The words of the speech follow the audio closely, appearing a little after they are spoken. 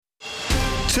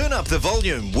Turn up the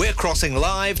volume. We're crossing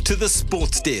live to the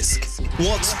sports desk.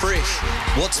 What's fresh?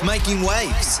 What's making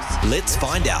waves? Let's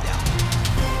find out.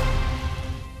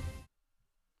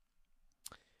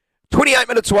 28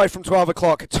 minutes away from 12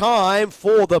 o'clock. Time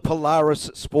for the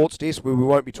Polaris Sports Desk, where we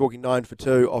won't be talking 9 for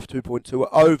 2 off 2.2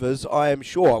 overs, I am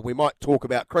sure. We might talk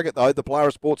about cricket, though. The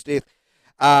Polaris Sports Desk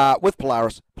with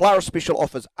Polaris. Polaris special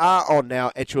offers are on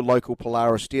now at your local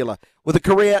Polaris dealer. With a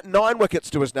career 9 wickets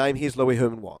to his name, here's Louis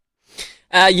Herman-Watt.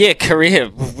 Career.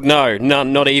 No,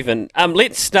 not even.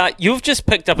 Let's start. You've just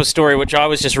picked up a story which I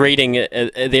was just reading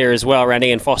there as well around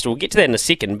Ian Foster. We'll get to that in a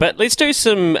second, but let's do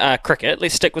some cricket.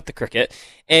 Let's stick with the cricket.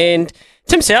 And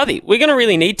Tim Southey. We're going to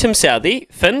really need Tim Southey.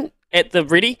 Finn, at the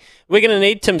ready. We're going to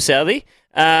need Tim Southey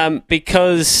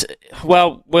because,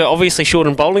 well, we're obviously short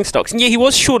in bowling stocks. And yeah, he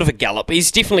was short of a gallop.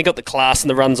 He's definitely got the class and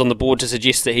the runs on the board to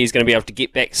suggest that he's going to be able to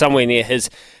get back somewhere near his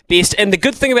best. And the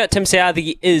good thing about Tim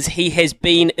Southey is he has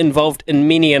been involved in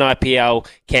many an IPL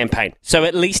campaign. So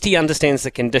at least he understands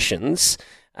the conditions.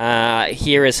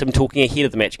 Here is him talking ahead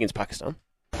of the match against Pakistan.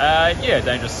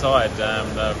 Dangerous side.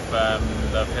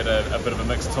 They've had a bit of a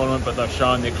mixed tournament, but they've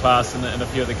shown their class in a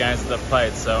few of the games that they've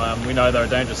played. So we know they're a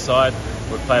dangerous side.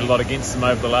 We've played a lot against them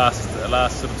over the last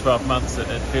sort of 12 months. It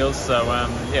feels so.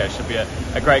 It should be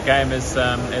a great game as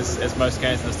most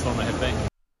games in this tournament have been.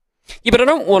 Yeah, but I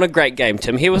don't want a great game,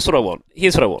 Tim. Here's what I want.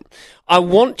 I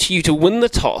want you to win the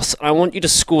toss. I want you to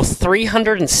score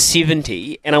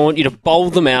 370, and I want you to bowl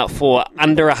them out for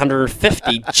under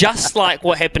 150, just like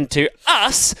what happened to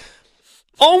us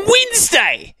on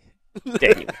Wednesday.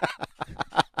 Daniel.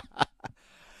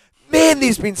 Man,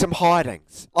 there's been some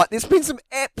hidings. There's been some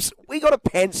we got a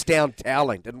pants down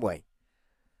toweling, didn't we?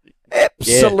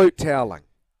 Absolute toweling.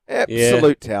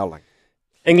 Toweling.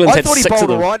 England's I thought he bowled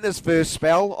all right in his first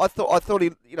spell. I thought he,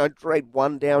 dragged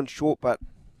one down short,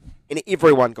 and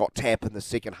everyone got tap in the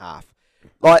second half.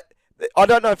 I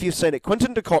don't know if you've seen it.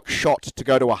 Quinton de Kock's shot to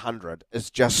go to 100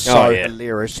 is just so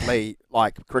hilariously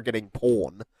cricketing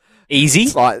porn. Easy.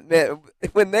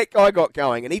 It's when that guy got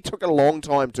going, and he took a long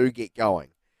time to get going.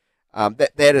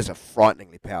 That is a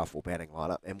frighteningly powerful batting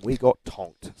lineup, and we got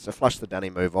tonked. So flush the dunny,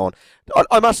 move on.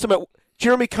 I must admit,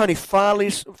 Jeremy Coney far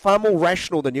more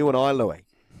rational than you and I, Louis,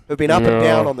 who've been up and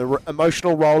down on the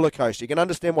emotional roller coaster. You can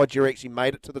understand why Jerry actually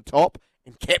made it to the top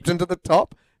and captained to the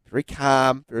top. Very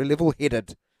calm, very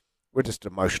level-headed. We're just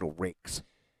emotional wrecks.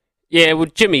 Yeah, well,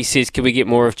 Jimmy says, can we get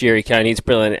more of Jerry Coney? He's a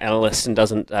brilliant analyst and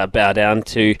doesn't bow down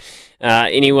to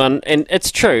anyone. And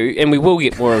it's true, and we will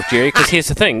get more of Jerry, because here's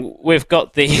the thing. We're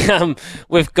the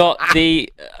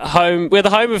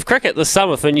home of cricket this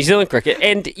summer for New Zealand cricket.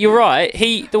 And you're right,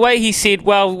 the way he said,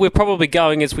 well, we're probably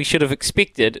going as we should have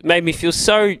expected, made me feel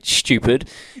so stupid.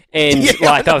 And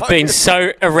I've been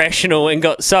so irrational and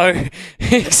got so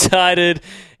excited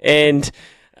and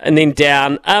then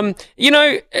down.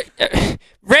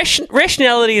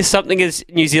 Rationality is something as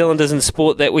New Zealanders in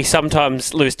sport that we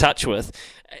sometimes lose touch with.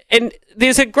 And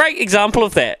there's a great example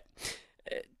of that.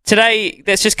 Today,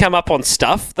 that's just come up on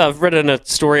Stuff. They've written a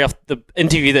story off the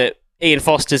interview that Ian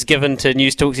Foster's given to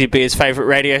News Talk ZB, his favourite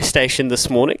radio station this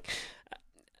morning.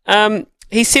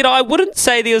 He said, I wouldn't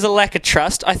say there was a lack of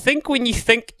trust. I think when you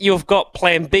think you've got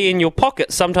plan B in your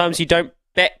pocket, sometimes you don't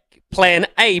back plan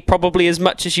A probably as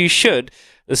much as you should.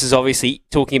 This is obviously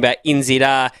talking about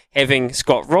NZR having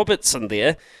Scott Robertson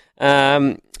there.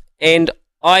 And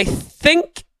I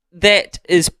think that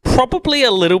is probably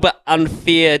a little bit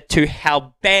unfair to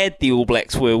how bad the All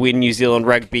Blacks were when New Zealand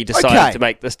Rugby decided to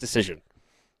make this decision.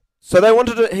 So they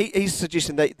wanted to, he's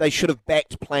suggesting they should have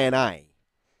backed plan A,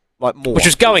 more. Which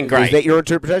was going great. Is that your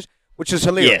interpretation? Which is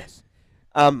hilarious.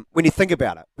 Yeah. When you think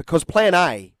about it. Because plan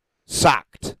A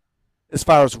sucked as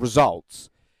far as results.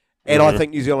 And I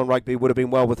think New Zealand Rugby would have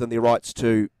been well within their rights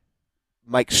to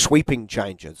make sweeping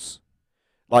changes,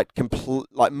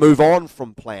 move on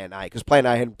from Plan A, because Plan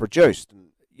A hadn't produced,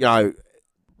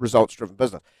 results-driven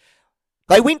business.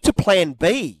 They went to Plan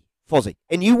B, Fozzie,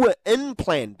 and you were in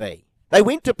Plan B. They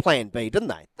went to Plan B, didn't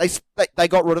they? They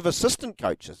got rid of assistant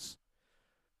coaches,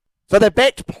 so they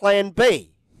backed Plan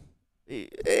B,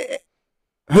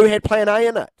 who had Plan A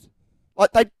in it.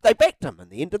 They backed him in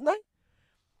the end, didn't they?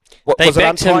 Was it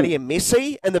untidy and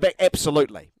messy in the back?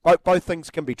 Absolutely. Both things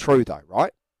can be true, though,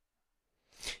 right?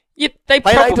 Yeah, they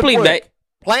probably...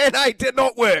 Plan A did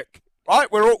not work,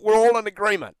 right? We're all in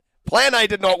agreement. Plan A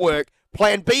did not work.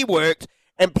 Plan B worked.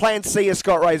 And Plan C is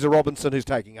Scott Razor-Robinson, who's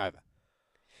taking over.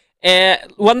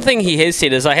 One thing he has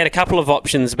said is, I had a couple of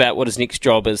options about what his next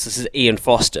job is. This is Ian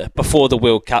Foster, before the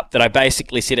World Cup, that I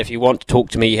basically said, if you want to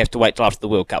talk to me, you have to wait till after the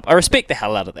World Cup. I respect the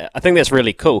hell out of that. I think that's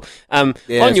really cool. On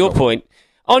your point...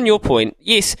 on your point,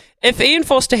 yes, if Ian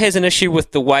Foster has an issue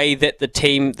with the way that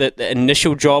the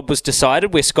initial job was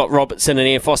decided, where Scott Robertson and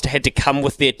Ian Foster had to come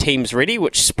with their teams ready,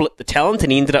 which split the talent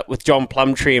and ended up with John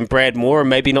Plumtree and Brad Moore and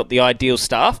maybe not the ideal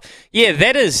staff, yeah,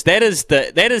 that is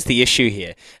the issue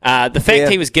here. The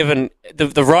fact he was given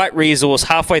the right resource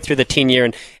halfway through the tenure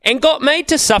and got made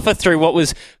to suffer through what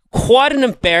was quite an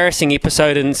embarrassing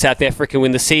episode in South Africa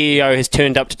when the CEO has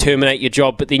turned up to terminate your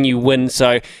job, but then you win,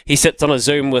 so he sits on a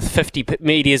Zoom with 50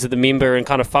 medias of the member and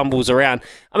kind of fumbles around.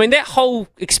 I mean, that whole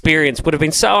experience would have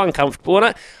been so uncomfortable.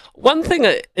 And one thing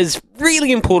that is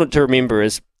really important to remember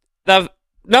is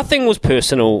nothing was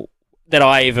personal that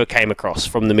I ever came across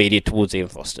from the media towards Ian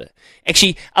Foster.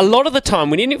 Actually, a lot of the time,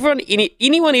 when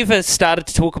anyone ever started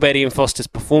to talk about Ian Foster's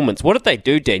performance, what did they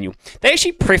do, Daniel? They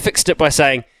actually prefixed it by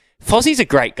saying, Fozzie's a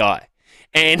great guy.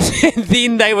 And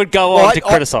then they would go on to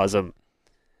criticise him.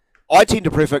 I tend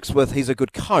to prefix with he's a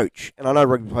good coach. And I know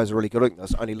rugby players are really good at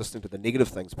this, only listening to the negative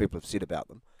things people have said about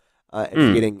them and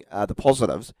forgetting the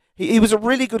positives. He was a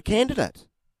really good candidate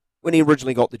when he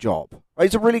originally got the job.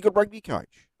 He's a really good rugby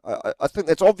coach. I think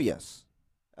that's obvious.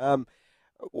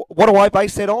 What do I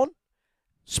base that on?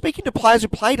 Speaking to players who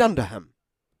played under him.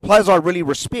 Players I really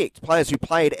respect. Players who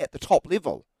played at the top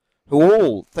level. Who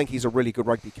all think he's a really good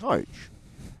rugby coach.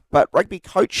 But rugby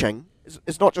coaching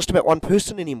is not just about one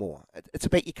person anymore. It's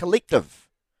about your collective.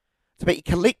 It's about your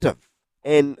collective.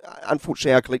 And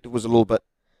unfortunately, our collective was a little bit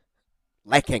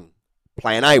lacking.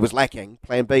 Plan A was lacking.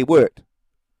 Plan B worked.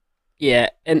 Yeah,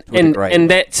 and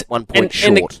that's 1 point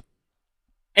short.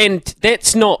 And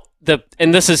that's not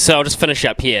and this is, so I'll just finish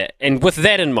up here. And with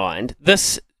that in mind,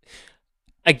 this...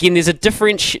 Again, there's a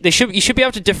you should be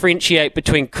able to differentiate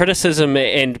between criticism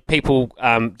and people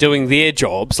doing their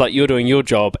jobs, like you're doing your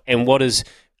job, and what is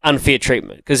unfair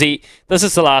treatment. Because this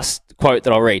is the last quote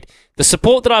that I'll read. The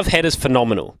support that I've had is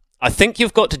phenomenal. I think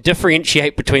you've got to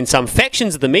differentiate between some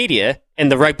factions of the media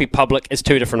and the rugby public as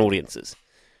two different audiences.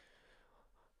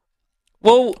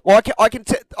 Well, I can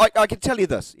tell you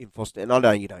this, Ian Foster, and I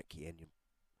know you don't care.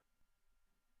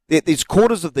 There's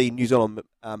quarters of the New Zealand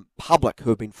public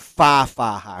who have been far,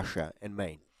 far harsher and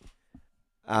mean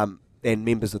than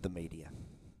members of the media.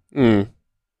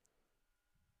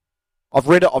 I've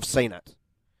read it, I've seen it.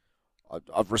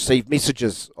 I've received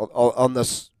messages on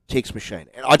this text machine,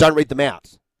 and I don't read them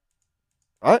out,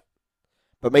 right?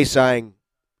 But me saying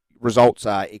results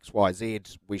are X, Y, Z,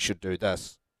 we should do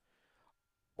this.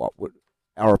 What would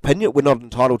our opinion? We're not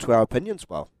entitled to our opinions.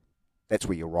 Well, that's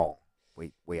where you're wrong.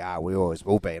 We always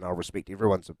will be, and I'll respect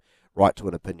everyone's right to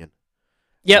an opinion.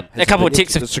 Yep, a couple of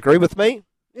texts disagree with me.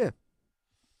 Yeah.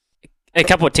 A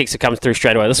couple of texts have come through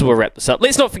straight away. This will wrap this up.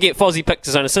 Let's not forget Fozzie picked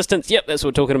his own assistants. Yep, that's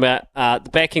what we're talking about. The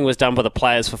backing was done by the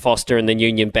players for Foster, and then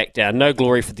Union backed down. No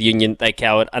glory for the Union. They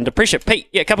cowered under pressure. Pete,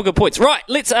 yeah, a couple of good points. Right,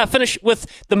 let's finish with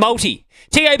the multi.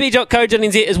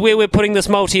 tab.co.nz is where we're putting this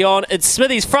multi on. It's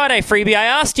Smithy's Friday freebie. I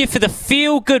asked you for the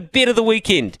feel-good bet of the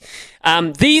weekend.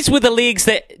 These were the legs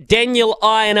that Daniel,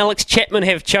 I, and Alex Chapman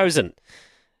have chosen.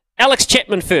 Alex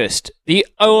Chapman first. The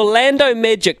Orlando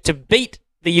Magic to beat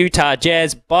the Utah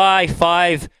Jazz by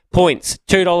 5 points,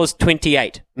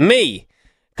 $2.28. Me,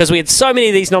 because we had so many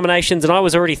of these nominations and I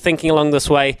was already thinking along this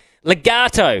way.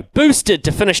 Legato, boosted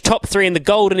to finish top 3 in the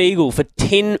Golden Eagle for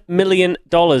 $10 million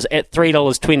at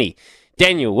 $3.20.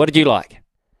 Daniel, what did you like?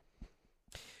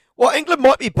 Well, England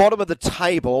might be bottom of the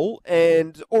table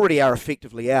and already are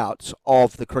effectively out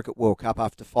of the Cricket World Cup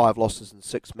after 5 losses in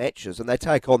 6 matches, and they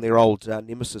take on their old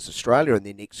nemesis Australia in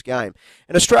their next game.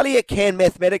 And Australia can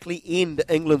mathematically end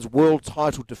England's world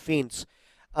title defence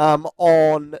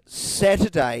on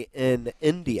Saturday in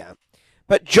India.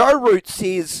 But Joe Root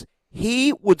says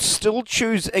he would still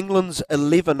choose England's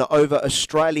 11 over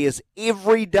Australia's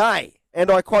every day. And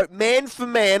I quote, man for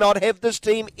man, I'd have this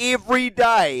team every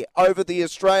day over the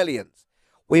Australians.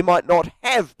 We might not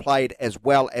have played as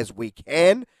well as we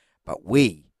can, but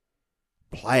we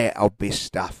play our best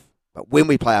stuff. But when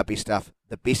we play our best stuff,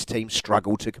 the best teams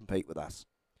struggle to compete with us.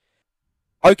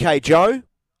 Okay, Joe,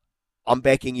 I'm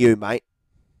backing you, mate.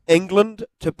 England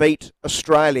to beat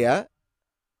Australia.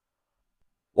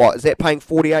 What, is that paying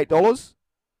 $48?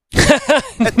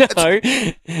 No.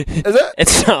 Is it?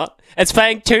 It's not. It's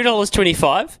paying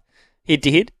 $2.25 head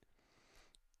to head.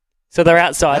 So they're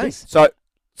outsiders. Okay.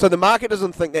 So the market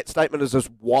doesn't think that statement is as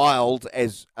wild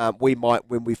as we might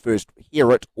when we first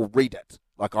hear it or read it,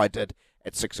 like I did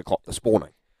at 6 o'clock this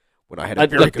morning when I had a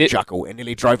very good chuckle and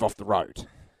nearly drove off the road.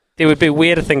 There would be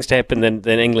weirder things to happen than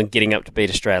England getting up to beat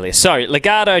Australia. So,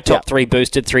 Legato, top 3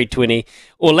 boosted, $3.20.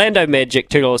 Orlando Magic,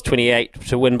 $2.28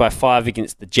 to win by 5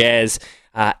 against the Jazz.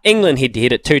 England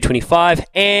head-to-head at 225.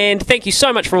 And thank you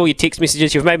so much for all your text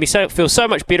messages. You've made me feel so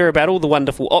much better about all the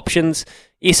wonderful options.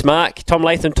 Yes, Mark, Tom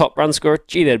Latham, top run scorer.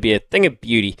 Gee, that'd be a thing of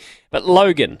beauty. But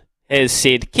Logan has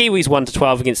said, Kiwis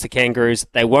 1-12 against the Kangaroos.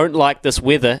 They won't like this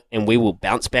weather, and we will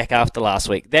bounce back after last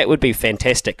week. That would be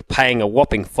fantastic. Paying a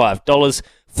whopping $5.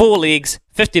 4 legs,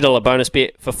 $50 bonus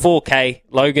bet for 4K.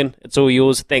 Logan, it's all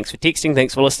yours. Thanks for texting.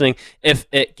 Thanks for listening. If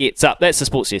it gets up, that's the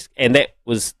Sports Desk. And that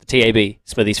was the TAB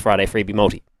Smithy's Friday Freebie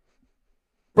Multi.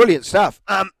 Brilliant stuff.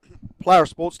 Polaris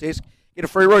Sports Desk. Get a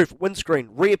free roof, windscreen,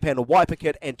 rear panel, wiper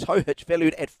kit, and tow hitch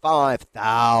valued at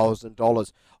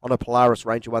 $5,000 on a Polaris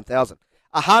Ranger 1000.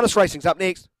 Harness racing's up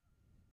next.